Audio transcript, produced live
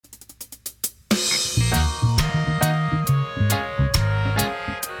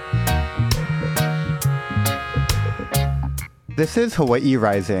This is Hawaii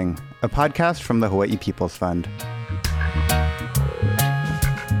Rising, a podcast from the Hawaii People's Fund.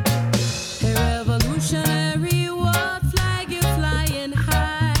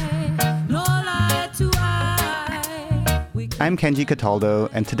 I'm Kenji Cataldo,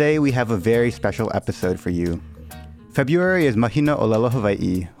 and today we have a very special episode for you. February is Mahina Olelo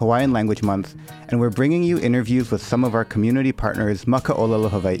Hawaii, Hawaiian Language Month, and we're bringing you interviews with some of our community partners,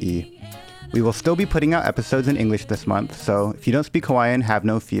 Maka'olelo Hawaii. We will still be putting out episodes in English this month, so if you don't speak Hawaiian, have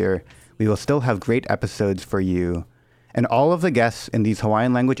no fear. We will still have great episodes for you. And all of the guests in these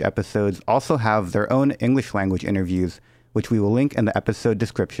Hawaiian language episodes also have their own English language interviews, which we will link in the episode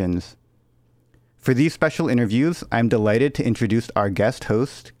descriptions. For these special interviews, I'm delighted to introduce our guest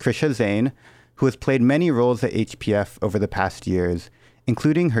host, Krisha Zane, who has played many roles at HPF over the past years,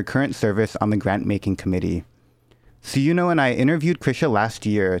 including her current service on the grant-making committee. Suyuno and I interviewed Krisha last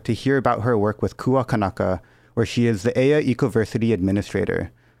year to hear about her work with Kua Kanaka, where she is the Ea Ecoversity Administrator.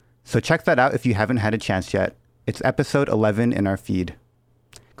 So check that out if you haven't had a chance yet. It's episode 11 in our feed.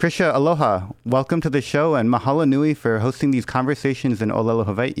 Krisha, aloha. Welcome to the show, and mahalo nui for hosting these conversations in Olelo,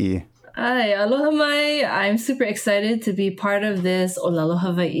 Hawaii. Hi, aloha mai. I'm super excited to be part of this Olelo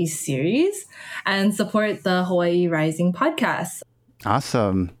Hawaii series and support the Hawaii Rising podcast.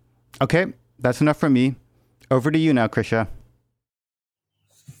 Awesome. Okay, that's enough from me. Over to you now, Krisha.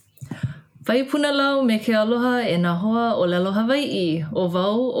 Waipuna lau me ke aloha e nā hoa Olelo Hawaii. O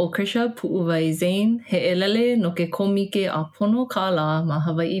wau o Krisha Pu'uwai Zane he elele no ke komike a pono kāla ma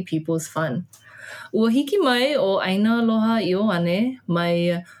Hawaii People's Fund. Ua hiki mai o Aina Aloha Ioane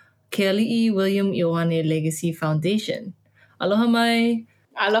mai Ke Ali'i William Ioane Legacy Foundation. Aloha mai.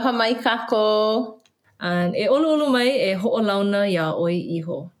 Aloha mai kako. And e olo mai e ho'olauna ia oi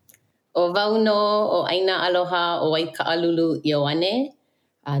iho. O wau no o Aina Aloha o Waika'alulu Ioane.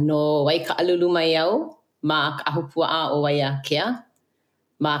 No Waika'alulu mai au ma ka ahupua'a o Waiakea.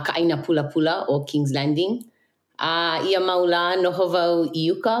 Ma ka Aina Pula Pula o King's Landing. Ia maula noho wau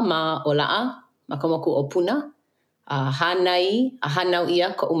Iuka ma Ola'a ma ka moku o Puna. Hanai, a hanau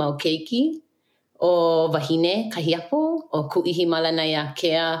ia ko umau keiki, o wahine kahiapo, o ku'ihi malana ia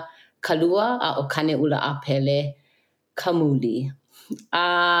kea kalua, a o kane ula a pele kamuli.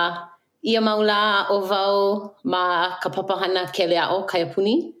 Ia maula o wau ma ka papahana kele a o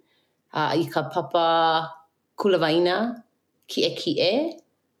kaiapuni, I ka papa kulawaina kie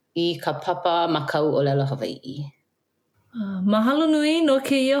I ka papa makau Olelo Hawaii. Mahalo nui no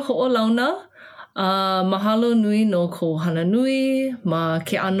ke ia ho'olauna. Mahalo nui no ko hana nui ma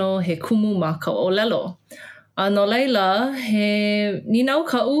ke ano he kumu ma ka olelo. No leila, he ninau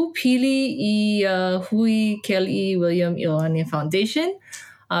ka'u pili I hui Ke Ali'i William Ioane Foundation.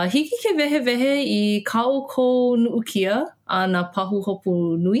 Hiki ke wehe I ka'u ko nu'ukia a nā pahu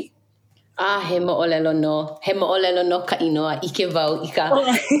hopu nui. He mo'olelo no. He mo'olelo no ka inoa ike wau I ka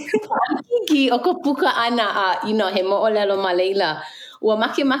hiki o ko puka ana a he mo'olelo ma leila. Ua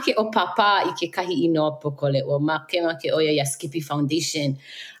make o papa I ke kahi inoa pokole. Ua make oia ia Skippy Foundation.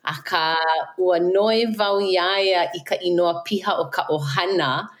 A ka ua noi wau iaia I ka inoa piha o ka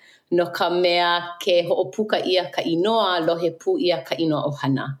ohana no ka mea ke ho'opuka ia ka inoa lohe pu ia ka inoa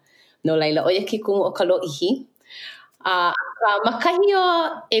ohana. No laila oia ke kumu o ka lo'ihi. Ka makahi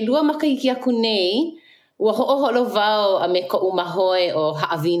o 2 makahiki aku nei, ua ho'oholo wau a me ko umahoi o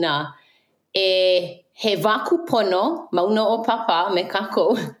Haawina he waku pono, mauna o papa me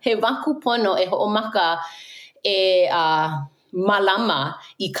kako, he waku pono e ho'omaka malama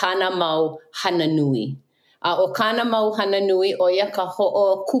I kāna mau hana nui. O kāna mau hana nui o ia ka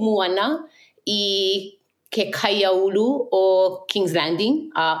ho'o kumu ana I ke kaiaulu o King's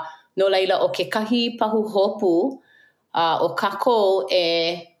Landing. No laila o ke kahi pahu hopu o kako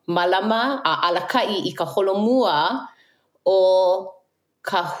malama a alakai I ka holomua o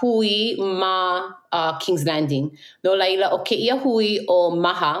ka hui ma King's Landing. No laila o ke ia hui o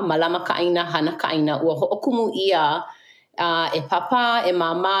maha, malama ka aina, hana ka aina, ua ho'okumu ia e papa, e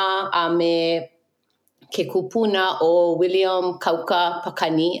mama, a me ke kupuna o William Kauka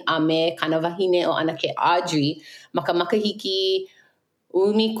Pakani, a me kana wahine o ana ke Audrey, maka makahiki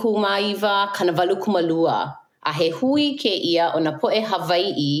 19 kana 8 A he hui ke ia o na po'e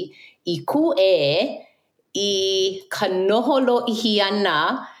Hawaii I ku I ka noho lo'ihi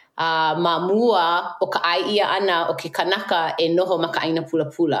ana ma mua o ka ai ia ana o ke kanaka e noho ma ka aina pula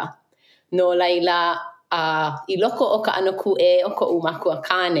pula. No laila, I loko o ka ano ku'e o ko umakua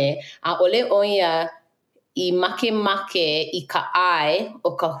kane, a ole oia I make I ka ai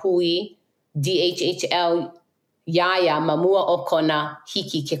o ka hui DHHL Yaya mamua o kona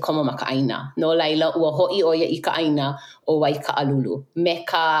hiki ke komo ma ka aina. No laila ua ho'i oia I ka aina o Waika'alulu me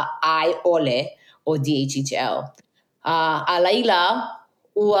ka ai ole o DHHL. A laila,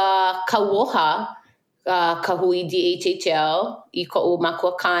 ua kauoha ka hui DHHL I ko'u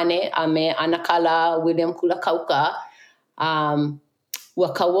Makuakane a me Anakala William Kulakauka. Ua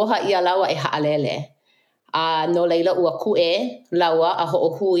kauoha I a lawa e ha'alele. No leila ua ku'e lawa a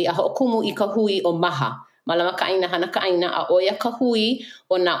ho'ohui, a ho'okumu I ka hui o maha. Malama ka aina hana ka aina a oia ka hui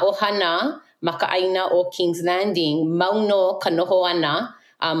o na ohana ma ka aina o King's Landing. Mauno ka noho ana,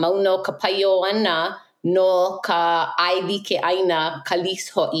 mauno ka paio ana no ka aili ke aina ka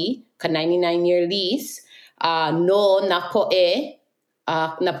lease ho'i, ka 99-year lease, no na po'e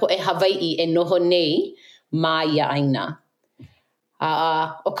Hawaii e noho nei ma ia aina.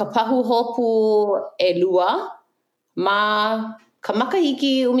 O ka pahu hopu 2 ma ka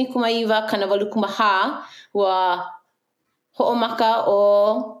makahiki 19 kanawalukumuha ua ho'omaka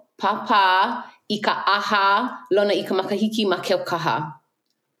o papa I ka aha lona I ka makahiki ma Keukaha.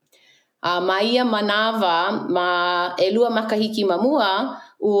 Ma ia manawa ma 2 makahiki ma mua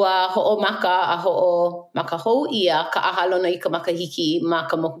ua ho'omaka a ho'omaka hou ia ka aha lona I ka makahiki ma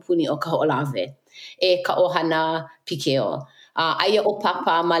ka mokupuni o ka ho'olawe e ka ohana pikeo. Aia o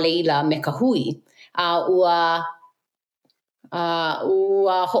papa ma leila me ka hui. Ua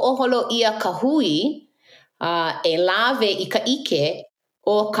ho'oholo ia ka hui e lawe I ka ike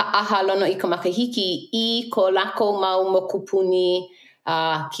o ka aha lona I ka makahiki I ko lako mau mokupuni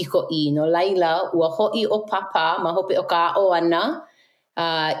kiko'i. No laila ua ho'i o papa ma hope o ka a'o ana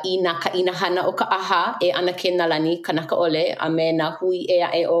I na ka inahana o ka aha e ana ke nalani kanaka ole a me na hui e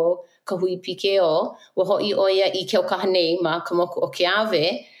a'e o ka hui pikeo ua ho'i o ia I Keukaha nei ma ka moku o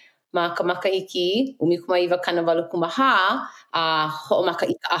Keawe ma ka makahiki 19 kanawalukumuha ho'omaka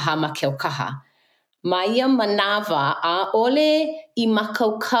I ka aha ma Keukaha. Ma ia manawa a'ole I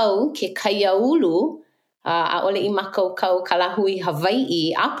makaukau ke kaiaulu a'ole I makaukau ka lahui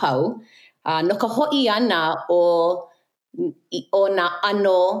Hawaii a pau no ka ho'i ana o na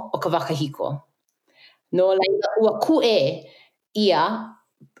ano o ka wakahiko. No laila ua ku'e ia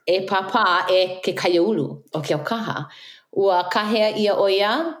e papa e ke kaiaulu o Keukaha. Ua kahea ia o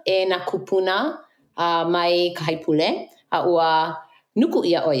ia e na kupuna mai ka haipule a ua nuku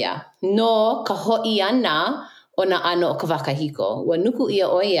ia o ia no ka ho'i ana o na ano o ka wakahiko. Ua nuku ia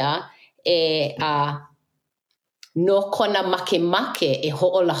o ia e no kona makemake e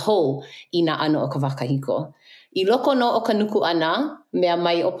ho'olahou I na ano o ka wakahiko. I loko no o ka nuku ana, mea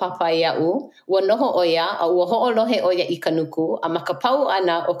mai o papa ia'u, ua noho o ia a ua ho'olohe o ia I ka nuku a ma ka pau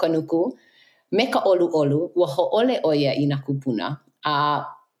ana o ka nuku me ka olu'olu ua ho'ole o ia I na kupuna a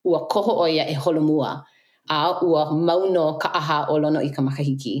ua koho o ia e holomua a ua mauno ka aha o lona I ka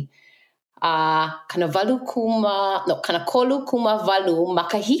makahiki. Kana kolukumuwalu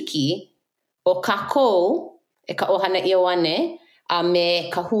makahiki o kākou e ka ohana Ioane a me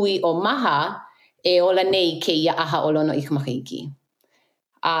ka hui o maha e ola nei ke ia aha o lona I ka makahiki.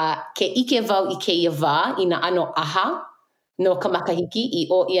 Ke ike wau I ke ia wā I na ano aha no ka makahiki I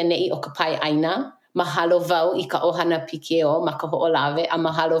o ia nei o ka pai aina. Mahalo wau I ka ohana pikeo ma ka ho'olawe a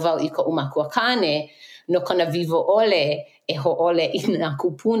mahalo wau I ko'u Makuakane no kona vivo ole e ho'ole I na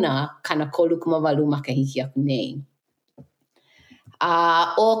kupuna kana kolukumuwalu makahiki aku nei.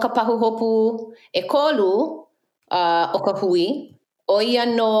 O ka pahu hopu 3 o ka hui o ia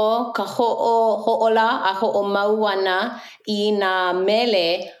no ka ho'ola a ho'omau ana I na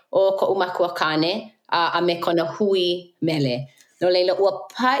mele o ko'u Makuakane a me kona hui mele. No leila ua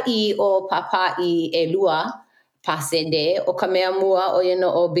pa'i o papa'i 2 pasede o ka mea mua o ia no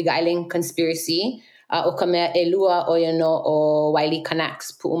o Big Island Conspiracy o ka mea 2 o ia no o Wiley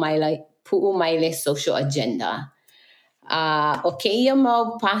Connects Pu'umaile Social Agenda. O keia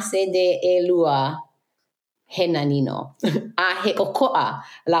mau pasede 2 he nanino he oko'a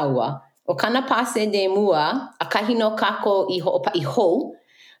laua. O kana pasede mua a kahi no kākou I ho'opa'i hou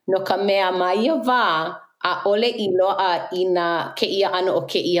no ka mea ma ia wā a'ole I loa'a I na keia ano o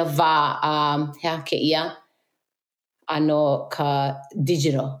keia wā keia ano ka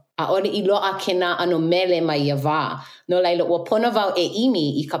digital. A'ole I loa'a kena ano mele ma ia wā. No laila ua pona wau e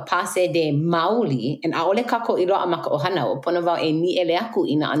imi I ka pasede maoli and a'ole kākou I loa'a ma ka ohana ua pona wau e ni'ele aku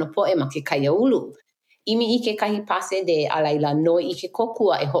I na ano po'e ma ke kaiaulu. Imi I ke kahi pasede a laila no I ke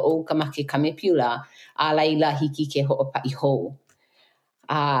kokua e ho'ouka ma ke kamepiula a laila hiki ke ho'opa'i hou.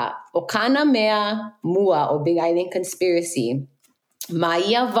 O kana mea mua o Big Island Conspiracy ma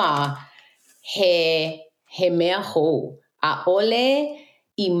ia wā he mea hou. A'ole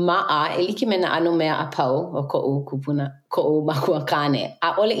I ma'a e like me na ano mea a pau o ko'u Makuakane.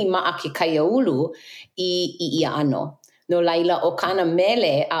 A'ole I ma'a ke kaiaulu I ia ano. No laila o kana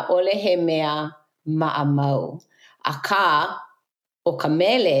mele a'ole he mea ma'a mau. Aka o ka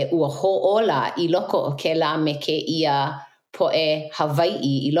mele ua ho'ola I loko o ke la me ke ia po'e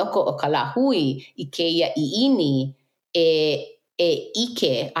Hawaii I loko o ka la hui I ke ia iini e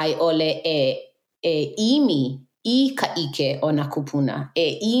ike ai ole e imi I ka ike o na kupuna.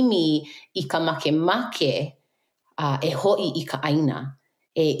 E imi I ka make e ho'i I ka ʻaina.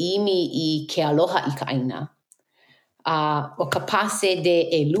 E imi I ke aloha I ka ʻaina. O ka pase de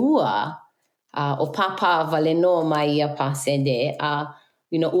ʻelua, o papa wale no mai ia pase de,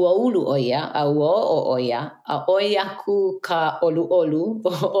 ua ulu o ia, ua o ia, a oi aku ka olu,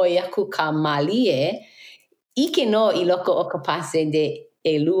 oi aku ka malie, ike no I loko o ka pase de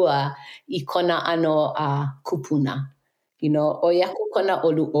ʻelua I kona ano kupuna. Oi aku kona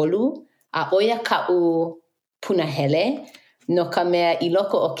olu, a oi kaʻu punahele, no ka mea I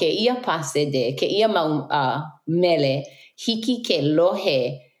loko o ke ia pase de, ke ia mau mele, hiki ke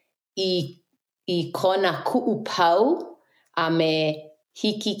lohe I kona ku'u pau, a me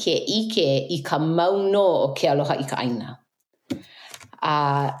hiki ke ike I ka mau no o ke aloha I ka ʻaina.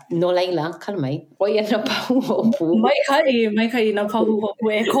 No laila, kala mai, oi ana pahu hopu. Maikaʻi na pahu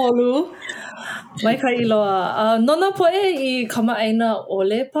hopu e kolu. Maikaʻi loa. Nona poʻe I kamaʻaina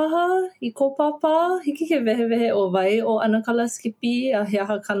ʻole paha I ko papa. Hiki ke wehewehe o wai o Anakala Skippy a he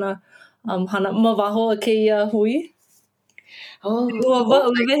aha kana hana ma waho o kēia hui. Ua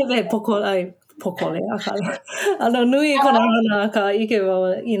wehewehe pokole akala. Ano nui kona hana ka ike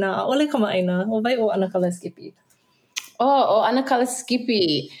wau I nā ʻaʻole kamaʻaina o wai o Anakala Skippy. O Anakala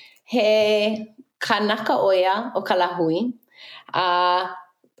Skippy, he kanaka ʻoia o ka lahui.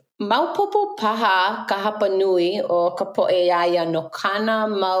 Maupopo paha ka hapa nui o ka poʻe iaia no kana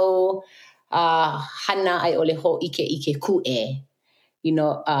mau hana ai ʻole hōʻike kuʻe.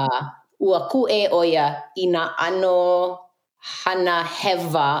 Ua kuʻe ʻoia I nā ʻano hana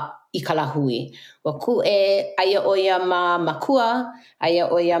hewa I ka lahui. Ua kuʻe aia ʻoia ma makua, aia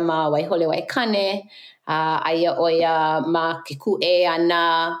ʻoia ma waihole waikane, aia ʻoia ma ke kuʻe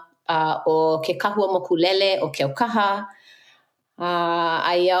ana o ke kahua mokulele o ke aukaha,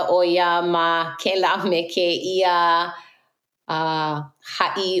 aia ʻoia ma ke la me ke ia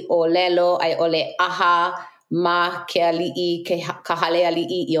haʻi ʻōlelo ai ʻole ʻaha ma ke aliʻi, ka hale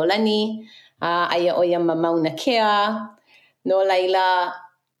aliʻi Iolani, aia ʻoia ma Mauna Kea. No laila,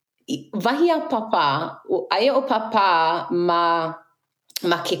 wahi a papa, aia o papa ma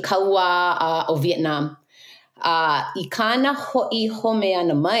ke kaua o Vietnam. I kāna hoʻi home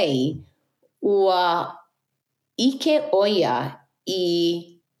ana mai, ua ike ʻoia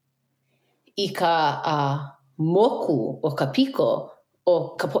I ka moku o ka piko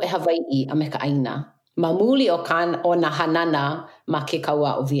o ka poʻe Hawaii a me ka ʻaina. Ma muli o nā hanana ma ke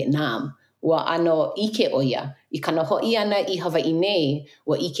kaua o Vietnam. Ua ʻano ike ʻoia. I kana hoʻi ana I Hawaii nei,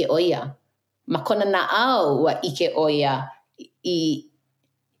 ua ike ʻoia. Ma kona naʻau ua ike ʻoia I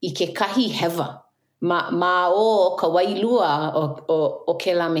kekahi hewa. Ma o ka wailua o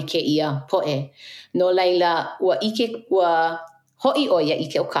ke la me ke ia poʻe. No laila, ua hoʻi ʻoia I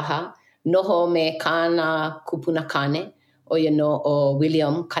ke ʻokaha, noho me kāna kupuna kane, ʻoia no o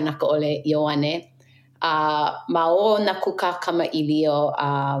William Kanakaʻole Ioane. Ma o nā kuka kamaʻilio,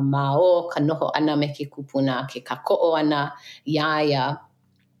 ma o ka noho ʻana me ke kupuna, ke kakoʻo ʻana iaia.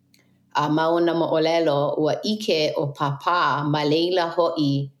 Ma o nā moʻolelo, ua ike o papa ma leila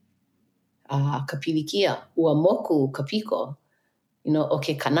hoʻi ka pilikia. Ua moku ka piko o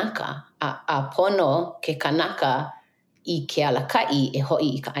ke kanaka. A pono ke kanaka I ke alakaʻi e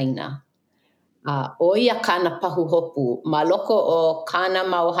hoʻi I ka ʻaina. O ia kāna pahu hopu ma loko o kāna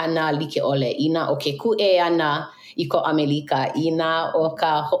mau hana like ʻole. Inā o ke kuʻe ʻana I ko ʻAmelika, inā o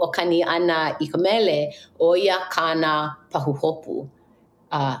ka hoʻokani ʻana I ka mele, o ia kāna pahu hopu.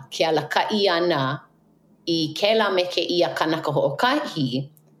 Ke alakaʻi ʻana I kēlā me ke ia kanaka hoʻokahi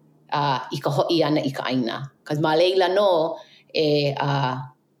I ka hoʻi ʻana I ka ʻaina. Ma leila no e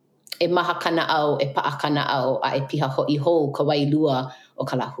maha kanaʻau, e paʻa kanaʻau, a e piha hoʻi hou ka wailua o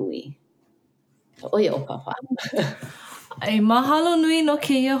ka lāhui. ʻOia o papa. Mahalo nui no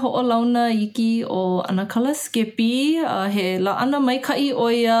kēia hoʻolauna iki o Anakala Skippy. He laʻana maikaʻi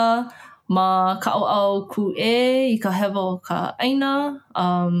ʻo ia ma ka ʻaoʻao kuʻe I ka hewa o ka ʻaina.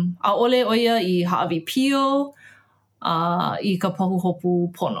 ʻAʻole ʻo ia I haʻawi pio I ka pahu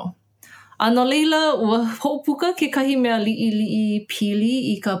hopu pono. No leila, ua hoʻopuka kekahi mea liʻiliʻi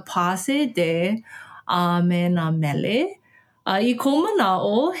pili I ka pase de me nā mele. I kou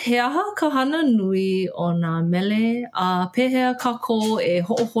manaʻo, he aha ka hana nui o nā mele a pehea kākou e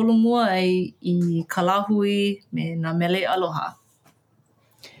hoʻoholomua ai I ka lāhui me nā mele aloha.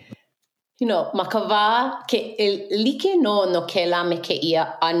 Ma ka wā, like no kēlā me ke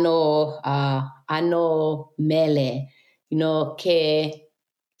ia ʻano mele.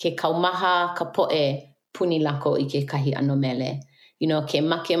 ke kaumaha ka po'e puni lako I ke kahi ano mele. Ke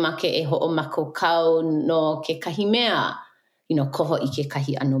make e ho'omako kau no ke kahi mea, koho I ke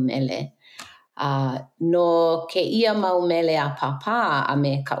kahi ano mele. No ke ia mau mele a papa a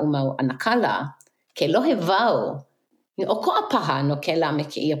me ka umau anakala, ke lohe wau, o ko'a paha no ke la me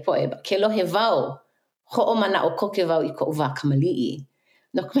ke ia poe, ke lohe wau, ho'omana o koke wau I ko uwa kamali'i.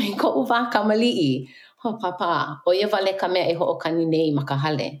 No me ko uwa kamali'i, papa, o ia wale ka mea e ho'okani nei ma ka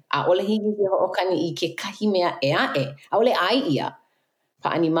hale. A ole hiki ke ho'okani I ke kahi mea e ae, a ole ai ia.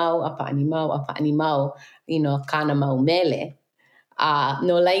 Pa'ani mau, kana mau mele.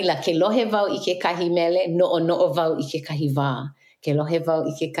 No laila, ke lohe wau I ke kahi mele, no'o wau I ke kahi wā. Ke lohe wau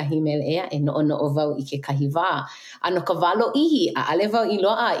I ke kahi mele ea, no'o wau I ke kahi wā. No ka walo ihi, a ale wau I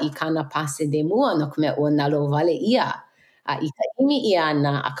loa I kana pase de mua, no ka mea ua nalo wale ia. I ka imi ia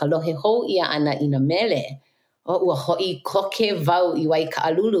ana, a ka lohe hou ia ana I na mele, ua hoi koke wau I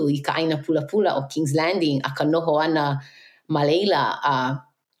Waika'alulu, I ka ʻaina pula o Kings Landing, a ka noho ana ma leila,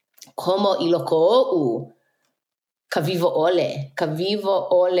 komo I loko o'u, ka vivo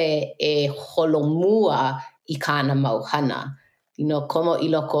ole e holomua I kāna mau hana. Komo I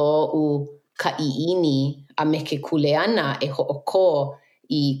loko o'u ka iini a me ke kuleana e ho'oko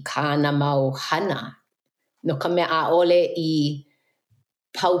I kāna mau hana. No ka mea a ole I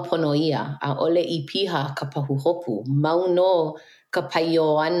paupono ia, a ole I piha ka pahuhopu. Mau no ka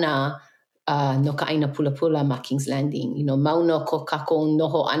paio ana no ka ʻaina pula ma Kings Landing. Mau no ko kākou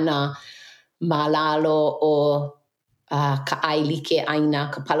noho ana ma lalo o ka ʻailike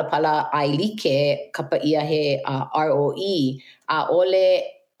ʻaina, ka palapala ʻailike, ka paia he ROE, a ole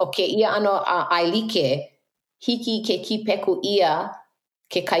o ke ia ano ʻailike, hiki ke kipeku ia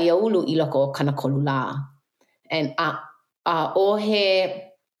ke kaiaulu I loko o kanakolu lā. And a ohe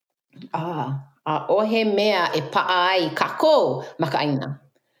mea e pa'a ai kākou ma ka ʻaina.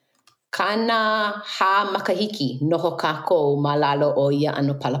 Kana hā makahiki noho kākou ma lalo o ia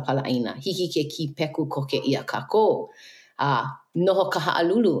ano palapala ʻaina. Hiki ke kipeku koke ia kākou. Noho ka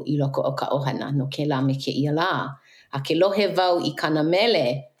ha'alulu I loko o ka ʻohana no ke la me ke ia la. A ke lohe wau I kana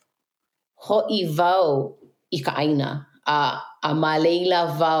mele, ho'i wau I ka ʻaina. A ma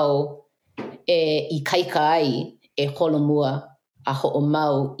leila wau I kaika ai e holomua a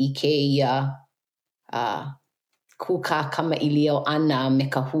ho'omau I ke ia kuka kamaʻilio ana me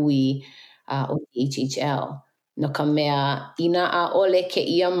ka hui o HHL. No ka mea, ina a ole ke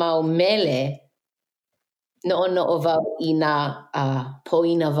ia mau mele, no'o wau I nā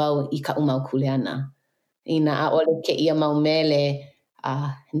poina wau I ka umau kuleana. Ina a ole ke ia mau mele,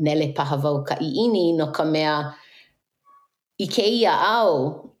 nele paha wau ka iini no ka mea, I ke ia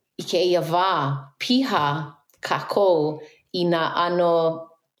au, I ke ia wā, piha kākou I nā ano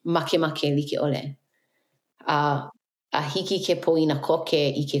make like ole. A hiki ke poina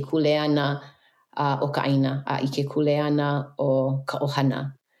koke I ke kuleana o ka ʻaina, I ke kuleana o ka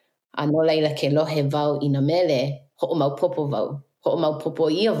ʻohana. No laila ke lohe wau I na mele, hoʻomaupopo wau.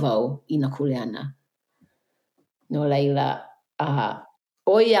 Hoʻomaupopo ia wau I na kuleana. No laila,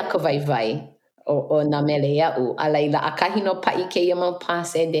 oia ka waiwai o na mele iaʻu. A laila, a kahi no paʻi keia mau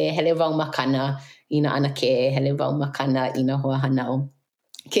pase de hele wau makana I na ʻana ke hele wau makana I na hoa hanau.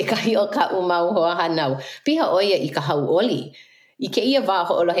 Ke kahi o kaʻu mau hoa hanau. Piha oia I ka hauʻoli. I ke ia wā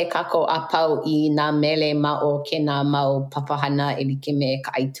hoʻolohe kākou a pau I nā mele ma o ke nā mau papahana e like me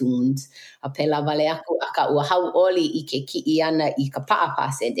ka iTunes. A pēlā wale aku a ka ua hauʻoli I ke kiʻi ana I ka paʻa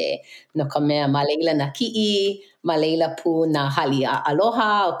pase de. No ka mea ma leila nā kiʻi, ma leila pū nā hali a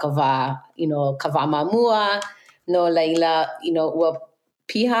aloha o ka wā, ka wā mamua. No laila, ua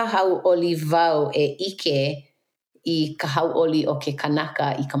piha hauʻoli wau e ʻike I ka hauʻoli o ke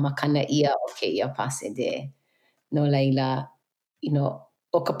kanaka I ka makana ia o ke ia pase de. No laila,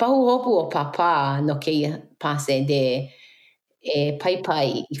 o ka pahuhopu o papa no ke ia pase de e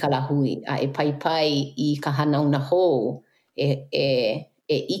paipai I ka lāhui a e paipai I ka hanauna hou e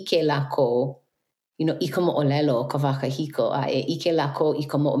ʻike lākou I ka moʻolelo o ka wā kahiko a e ʻike lākou I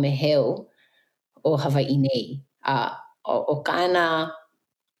ka moʻomeheu o Hawaiʻi nei. O kāna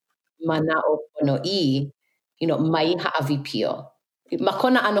manaʻo ponoʻī, mai haʻawi pio. Ma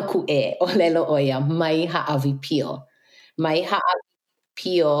kona ʻano kuʻe o lelo ʻo ia, mai haʻawi pio. Mai haʻawi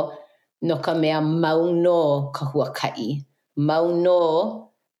pio no ka mea mau no ka huakaʻi. Mau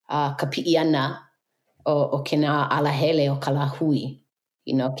no ka piʻi ana o kēnā alahele o ka lāhui.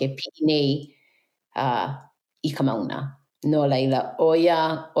 Ke piʻi nei I ka mauna. No laila, ʻo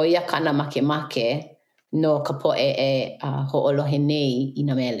ia kana makemake no ka poʻe e hoʻolohe nei I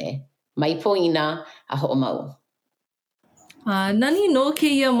nā mele. Mai poina a hoʻomau. Nani no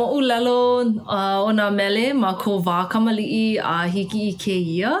keia mo'u lelo o nā mele ma ko wā kamali'i a hiki I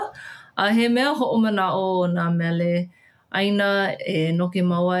keia. He mea ho'omana'o o nā mele aina e noke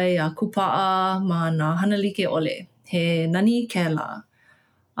mau ai a kupa'a ma nā hana like ʻole. He nani kēlā.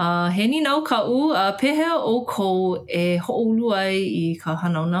 He ninau ka'u pehea ʻoukou e ho'oulu ai I ka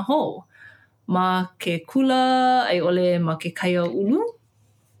hanauna hou. Ma ke kula a I ʻole ma ke kaiāulu?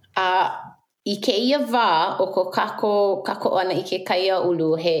 I keia wā o ko kako ana I ke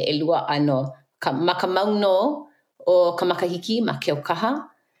kaiāulu he ʻelua ʻano. Ma ka mauno o ka makahiki ma ke okaha.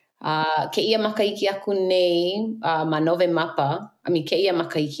 Keia makahiki aku nei ma Novemapa. Keia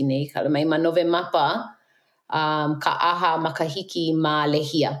makahiki nei, kala mai ma Novemapa ka aha makahiki ma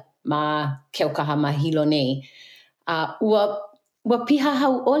lehia, ma ke okaha ma hilo nei. Ua piha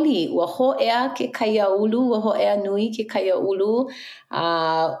hauʻoli, ua hoʻea ke kaiāulu, ua hoʻea nui ke kaiāulu.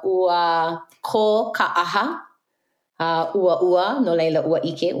 Ua kō ka aha, ua, no laila ua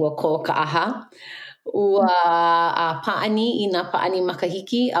ʻike, ua kō ka aha. Ua pa'ani I nā pa'ani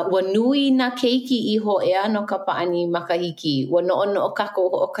makahiki, ua nui nā keiki I hoʻea no ka pa'ani makahiki. Ua noʻonoʻo kākou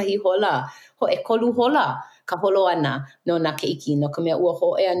hoʻokahi hola, hoʻekolu hola ka holo ana no nā keiki, no ka mea ua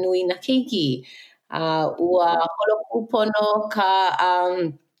hoʻea nui nā keiki. Ua holo kūpono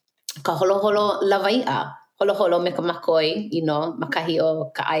ka holoholo lawaiʻa, holoholo me ka makoi, makahi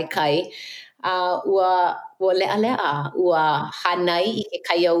o ka ʻaekai. Ua leʻaleʻa, ua hānai I ke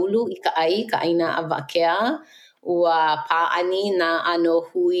kaiāulu I ka ʻai, ka ʻaina a Wakea. Ua pāʻani nā ʻano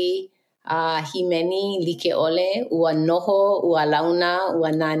hui himeni like ʻole. Ua noho, ua launa, ua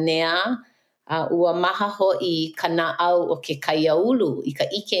nānea. Ua maha hoʻi ka naʻau o ke kaiāulu I ka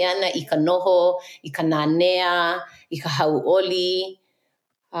ʻike ana I ka noho, I ka nānea, I ka hauʻoli.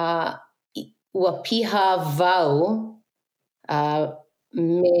 Ua piha wau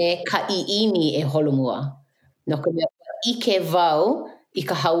me ka ʻiʻini e holomua. No ka mea ua ʻike wau I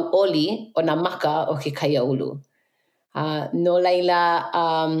ka hauʻoli o nā maka o ke kaiāulu. No laila,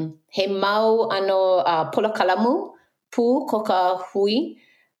 he mau ʻano polokalamu pū ko ka hui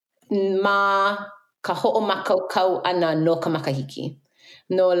ma ka hoʻomākaukau ʻana no ka makahiki.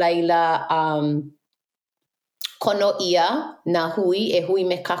 No laila, kono ʻia nā hui, e hui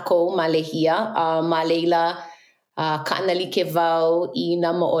me kākou ma lehia. Ma leila, kaʻana like wau I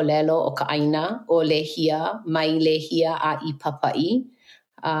nā moʻolelo o ka ʻaina o lehia, mai lehia a I papaʻi.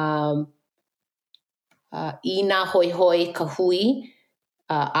 I nā hoihoi ka hui,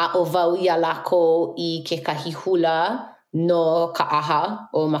 aʻo wau ia lākou I kekahi hula no ka aha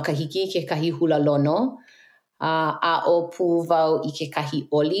o makahiki, kekahi hula lono. Aʻo pū wau I kekahi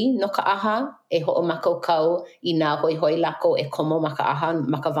ʻoli no ka aha, e hoʻomākaukau I nā hoihoi lākou e komo ma ka aha,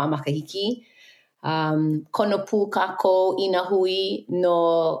 ma ka wā makahiki. Kono pū kākou I nā hui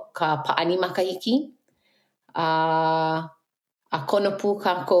no ka pāʻani makahiki. A kono pū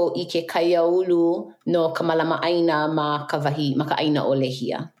kākou I ke kaiāulu no ka malama ʻaina ma ka ʻaina o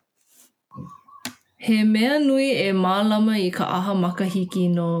lehia. He mea nui e mālama I ka aha makahiki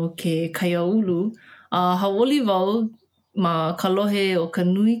no ke kaiāulu. Hauʻoli wau ma ka lohe o ka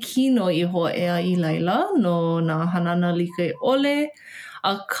nui kino I hoʻea I laila no nā hanana like ʻole.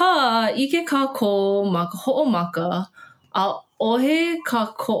 Akā, ʻike kākou ma ka hoʻomaka, ʻaʻohe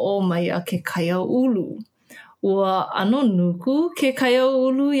kākoʻo mai a ke kaiāulu. Ua ʻano nuku ke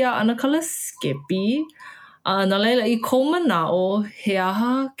kaiāulu iā ʻanakala Skippy. No laila I kou manaʻo, he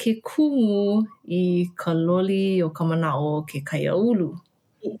aha ke kumu I ka loli o ka manaʻo o ke kaiāulu.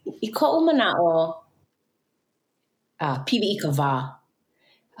 I koʻu manaʻo, pili I ka wā.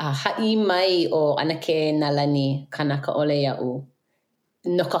 Haʻi mai o Anake Nalani kanaka ʻole iaʻu.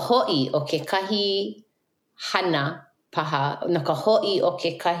 No ka hoʻi o kekahi hana paha, no ka hoʻi o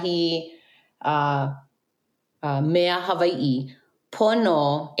kekahi mea Hawaiʻi,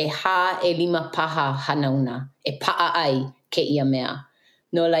 pono e 5 paha hanauna, e paʻa ai kēia mea.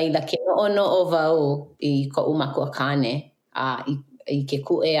 No laila ke noʻonoʻo wau I koʻu makuakāne I ke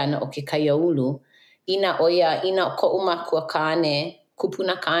kuʻe ʻana o ke kaiāulu, Ina koʻu makuakāne,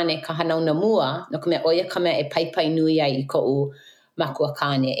 kupuna kāne ka hanauna mua, no ka mea ʻoia ka mea e paipai nui ai I koʻu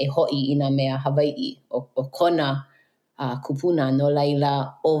makuakāne e hoʻi I nā mea Hawaiʻi o kona kupuna. No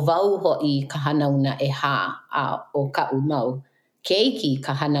laila, ʻo wau hoʻi ka hanauna 1 o kaʻu mau. Ke iki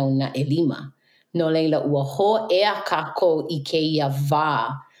ka hanauna 5. No laila, ua hōʻea kākou I kēia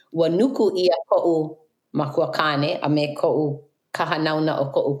wā. Ua nuku ʻia koʻu makuakāne a me koʻu ka hanauna o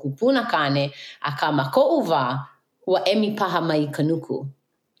koʻu kupuna kāne, akā ma koʻu wā, ua ʻemi paha mai ka nuku.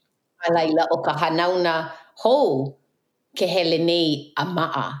 A laila, o ka hanauna hou, ke hele nei a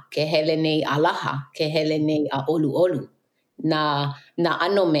maʻa, ke hele nei a laha, ke hele nei a ʻoluʻolu. Nā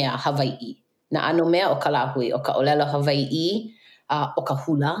ʻano mea Hawaiʻi. Na ano mea o ka lāhui, o ka ʻōlelo Hawaiʻi, o ka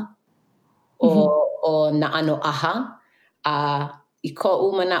hula, o na ano aha. I koʻu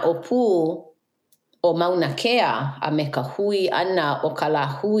manaʻo pū o mauna kea a me ka hui ʻana o ka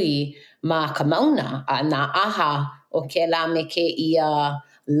lāhui ma ka mauna. A nā aha o kēlā me kēia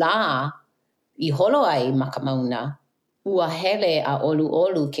lā I holo ai ma ka mauna. Ua hele a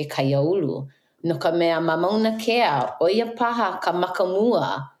ʻoluʻolu ke kaiāulu. No ka mea ma mauna kea, ʻo ia paha ka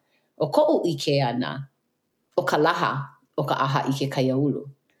makamua o koʻu ʻike ʻana o ka laha o ka aha I ke kaiāulu.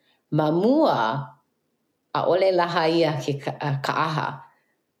 Ma mua, ʻaʻole laha ia ka aha.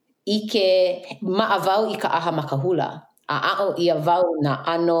 Ike maʻa wau I ka aha ma ka hula. A aʻo ia wau na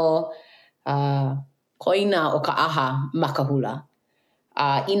ʻano koina o ka aha ma ka hula.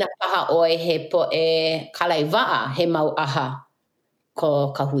 Ina paha ʻoe he poʻe kalaiwaʻa he mau aha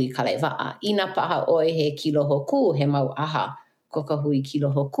ko ka hui kalaiwaʻa. Ina paha ʻoe he kilohokū he mau aha ko ka hui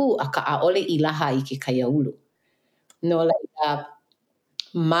kilohokū, akā ʻaʻole I laha I ke kaiāulu. No laila,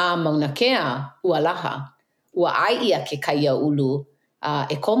 ma mauna kea ua laha. Ua ʻai ʻia ke kaiāulu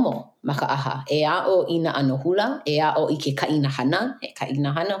e komo ma ka aha. E aʻo I na ʻano hula, e aʻo I ke kaʻina hana, he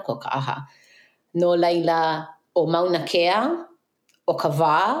kaʻina hana ko ka aha. No laila, o mauna kea, o ka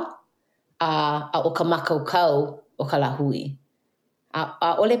wā, a o ka makaukau o ka lāhui.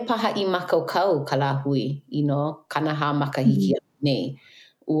 ʻAʻole paha I makaukau ka lāhui, kanahā makahiki nei.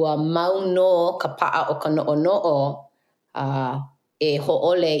 Ua mau no ka paʻa o ka noʻonoʻo e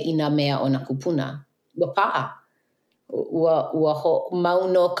hoʻole I nā mea o nā kupuna. Ua paʻa. Ua mau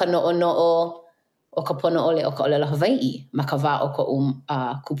no ka noʻonoʻo o ka pono ʻole o ka ʻōlelo Hawaiʻi ma ka wā o koʻu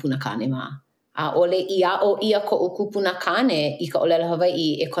kupuna kānema. ʻAʻole I aʻo ʻia koʻu kupuna kāne I ka ʻōlelo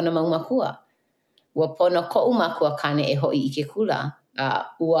Hawaiʻi e kona mau makua. Ua pono koʻu makua kāne e hoʻi I ke kula.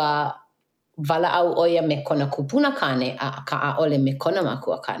 Ua walaʻau ʻo ia me kona kupuna kāne ka ʻaʻole me kona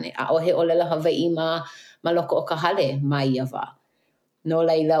makua kāne. ʻAʻohe ʻōlelo Hawaiʻi ma loko o ka hale ma ia wā. No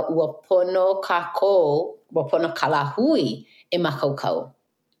laila, ua pono kākou, ua pono ka lāhui e makaukau.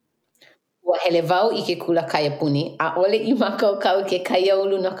 Ua hele wau I ke kula kaiapuni. ʻAʻole I makaukau ke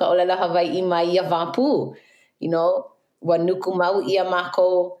kaiāulu no ka ʻōlelo Hawaiʻi ma ia wā pū. Ua nuku mau ʻia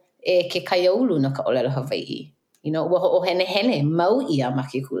mākou e ke kaiāulu no ka ʻōlelo Hawaiʻi. Ua hoʻohenehene mau ʻia ma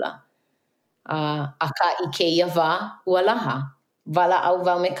ke kula. Akā I kēia wā, ua laha. Walaʻau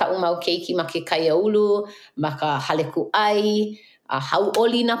wau me kaʻu mau keiki ma ke kaiāulu, ma ka hale kūʻai,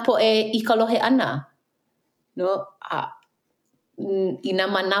 hauʻoli nā poʻe I ka lohe ʻana. I nā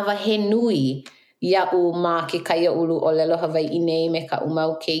manawa he nui iaʻu ma ke kaiāulu ʻōlelo Hawaiʻi nei me kaʻu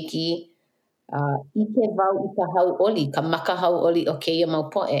mau keiki. Ike wau I ka hauʻoli, ka maka hauʻoli o kēia mau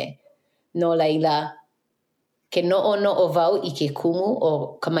poʻe. No laila, ke noʻonoʻo wau I ke kumu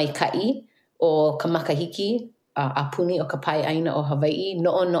o ka maikaʻi o ka makahiki a puni o ka paiʻaina o Hawaiʻi,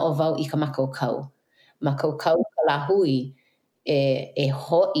 noʻonoʻo wau I ka makaukau. Makaukau ka lāhui e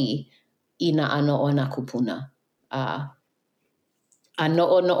hoʻi I nā ʻano o nā kupuna. A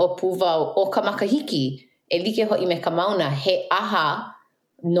noʻonoʻo pū wau o ka makahiki e like hoʻi me ka mauna he aha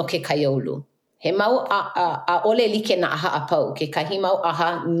no ke kaiāulu. He mau ʻaʻole like nā aha a pau. Ke kahi mau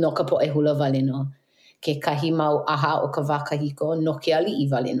aha no ka poʻe hula wale nō. Ke kahi mau aha o ka wā kahiko no ke aliʻi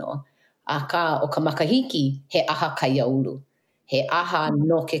wale nō. Akā o ka makahiki he aha kaiāulu. He aha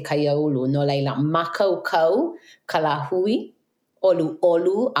no ke kaiāulu. No laila, makaukau ka lāhui,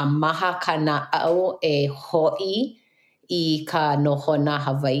 ʻoluʻolu a maha ka naʻau e hoʻi I ka nohona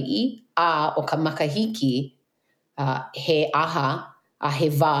Hawaiʻi. A o ka makahiki he aha a he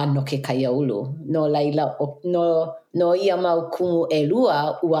wā no ke kaiāulu. No laila, no ia mau kumu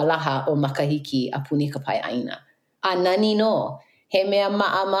ʻelua ua laha o makahiki a puni ka paiʻaina. A nani nō, he mea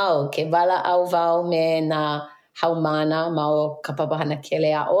maʻa mau ke walaʻau wau me nā haumāna ma o ka papahana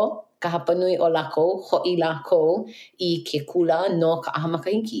keleaʻo. Ka hapanui o lākou, hoʻi lākou I ke kula no ka aha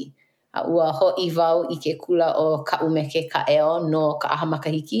makahiki. Ua hoʻi wau I ke kula o kaʻu me ke kaʻeo no ka aha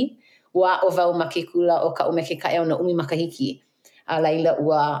makahiki. Ua aʻo wau ma ke kula o kaʻu me ke kaʻeo no ʻumi makahiki. A laila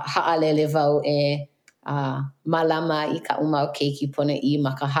ua haʻalele wau e mālama I kaʻu mau keiki pono I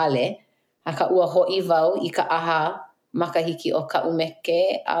ma ka hale. Aka ua hoʻi wau I ka aha makahiki o kaʻu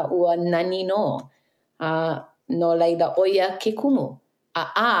meke a ua nani nō. No laila, ʻo ia ke kumu.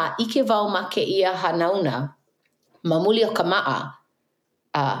 Ike wau ma kēia hanauna ma muli o ka maʻa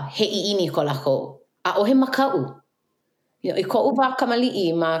he ʻiʻini ko lākou. ʻAʻohe makaʻu. I koʻu wā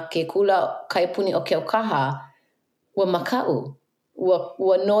kamaliʻi ma ke kula kaiapuni o ke ʻaukaha, ua makaʻu.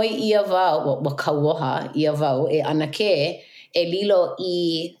 Ua noi ia wau, ua kauoha ia wau e anake e lilo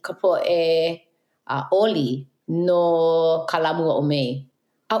I ka poʻe oli no ka lamua o Mei.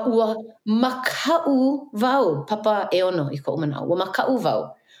 A ua makaʻu wau, papa e ono I koʻu manaʻo. Ua makaʻu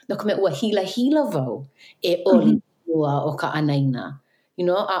wau. no ka mea ua hila vau e oli ua o ka anaina. You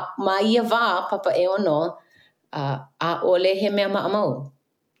know, ma ia wā, papa e ono, a ole he mea maamau.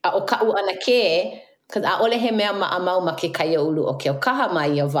 A o ka'u ana ke, because a ole he mea maamau ma ke kaia ulu o ke o kaha ma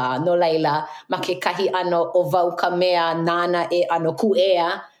ia wā. No laila, ma ke kahi ano o vau ka mea nana e ano ku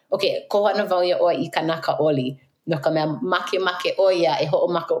ea. Okay, ko ana vau ia oa I kanaka oli. No ka mea make oia e ho'o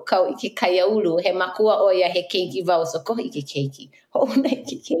maka o kau I ke kaia ulu. He makua oia he keiki vau, so koho I ke keiki. Ho'o na I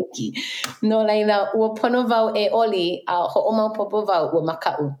ke keiki. No laila, ua pono vau e oli, a ho'o mau popo vau, ua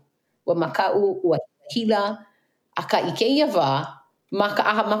makau. Ua makau, ua hila, aka I ke ia wā, maka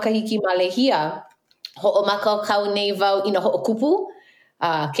aha makahiki ma lehia, ho'o maka o kau nei vau I na ho'o kupu,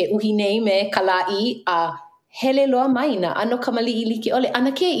 ke uhi nei me kalai, hele loa mai na ano kamali'i like ole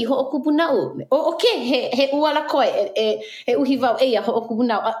ana ke I ho'o kupu na'u. O ke he uala koe e uhi vau eia ho'o kupu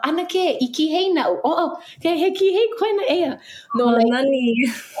na'u. Ana ke I ki hei na'u. He ki hei koe na eia. No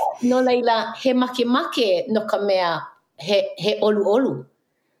laila he make no ka mea he olu.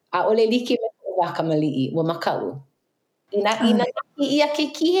 A ole like me wa kamali'i wa makau. Ina ia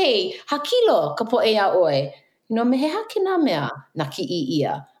ke ki hei hakilo ka po'e a oe. No me he hake nā mea na ki I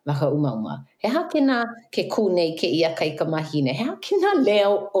ia maka uma. He hake nā ke kū nei ke ia kai ka mahine. He hake nā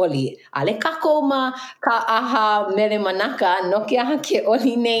leo oli. Ale kako ma ka aha mele manaka no ke aha ke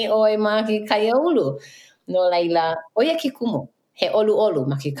oli nei oe ma ke kaia ulu. No laila, oia ke kumo. He olu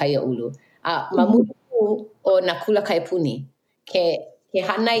ma ke kaia ulu. Ma mulu o na kula kai puni. Ke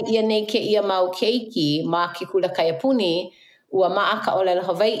hanai ia nei ke ia mau keiki ma ke kula kai puni. Ua maa ka olela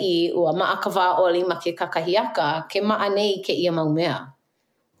Hawaii, ua maa ka wā oli ma ke kakahiaka, ke maa nei ke ia mau mea.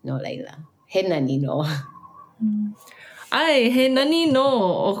 No laila, he nani no. Ai, he nani no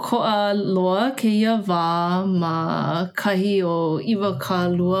o ko'a loa ke ia wā ma kahi o iwa ka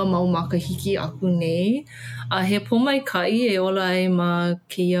lua mau makahiki aku nei. He pomaikai e ola ai ma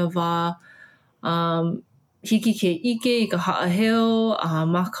ke ia wā hiki ke ike I ka haʻaheo,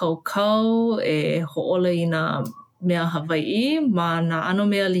 ma kaukau e ho'ola I nā mea Hawaii ma nā ano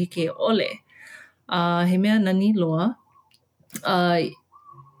mea like ole. He mea nani loa. I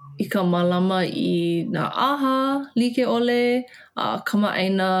ka mālama I nā aha like ole,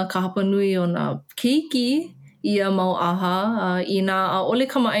 kamaʻaina ka hapa nui o nā keiki ia mau aha, I nā ʻaʻole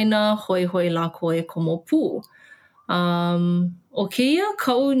kamaʻaina hoi lākou e komo pū. O kēia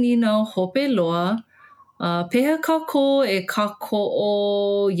kau nina hope loa, pehea kākou e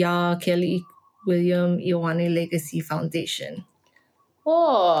kākoʻo iā Kelly William Ioane Legacy Foundation.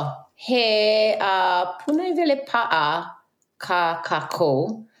 He Punaewele pa'a ka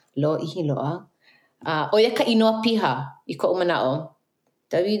kākou lo ihi loa. Oia ka inoa piha I ko'u mana'o.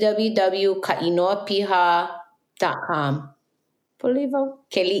 www.kainoapiha.com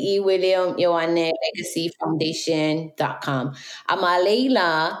Kelly William Ioane Legacy Foundation.com. A ma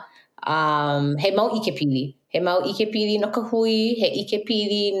leila, he mau ike pili. He mau ike pili no ka hui, he ike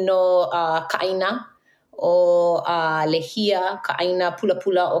pili no ka aina o lehia, ka aina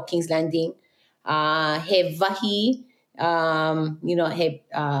pula o King's Landing. He wahi,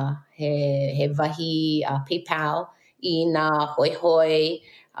 he wahi PayPal I nā hoi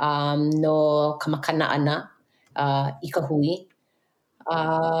no ka makana ana I ka hui.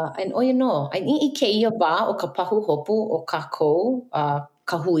 And oia no, I ke ia wā o ka pahu hopu o kākou,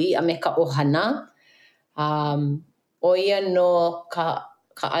 ka hui a me ka ohana. Oia no ka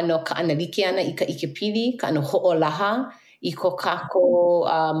ana like ana I ka ike pili, ka ano ho'olaha I ko kākou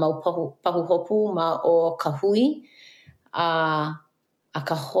mau pahu hopu ma o ka hui. A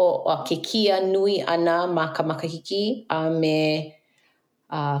ke kia nui ana ma ka makahiki a me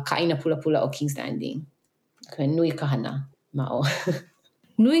ka aina pula o King's Landing. Ka nui ka hana ma o.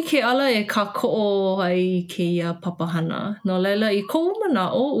 Nui ke ala e kākoʻo ai kēia papahana. No laila I koʻu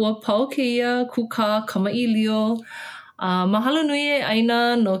manaʻo ua pau kēia kūkā kamaʻilio. Mahalo nui e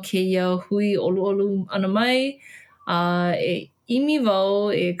ʻaina no kēia hui ʻoluʻolu ana mai. E ʻimi wau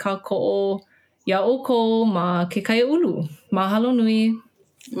e kākoʻo iā ʻoukou ma ke kaia ulu. Mahalo nui.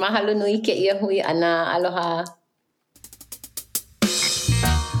 Mahalo nui ke ia hui ana. Aloha.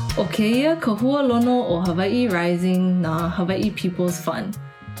 O kēia ka hualono o Hawaii Rising na Hawaii People's Fund.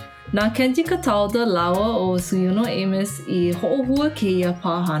 Nā Kenji Cataldo lawa o Suyuno Amos I hoʻohua kēia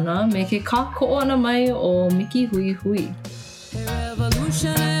pāhana me ke kākoʻo ana mai o Miki Hui Hui.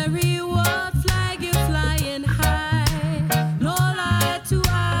 Revolutionary war flag you flying high, no lie to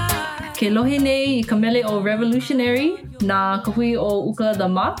I. Ke lohe nei I ka mele o Revolutionary nā ka hui o Uka the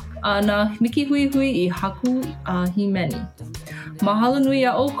Mop a nā Miki Hui Hui I Haku a Himeni. Mahalo nui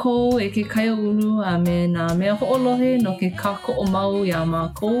a ʻoukou e ke kaia ulu a me nā mea hoʻolohe no ke kākoʻo mau iā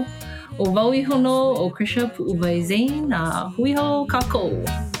mākou. O wau iho no o Krisha Pu'uwai Zane a hui ho kākou.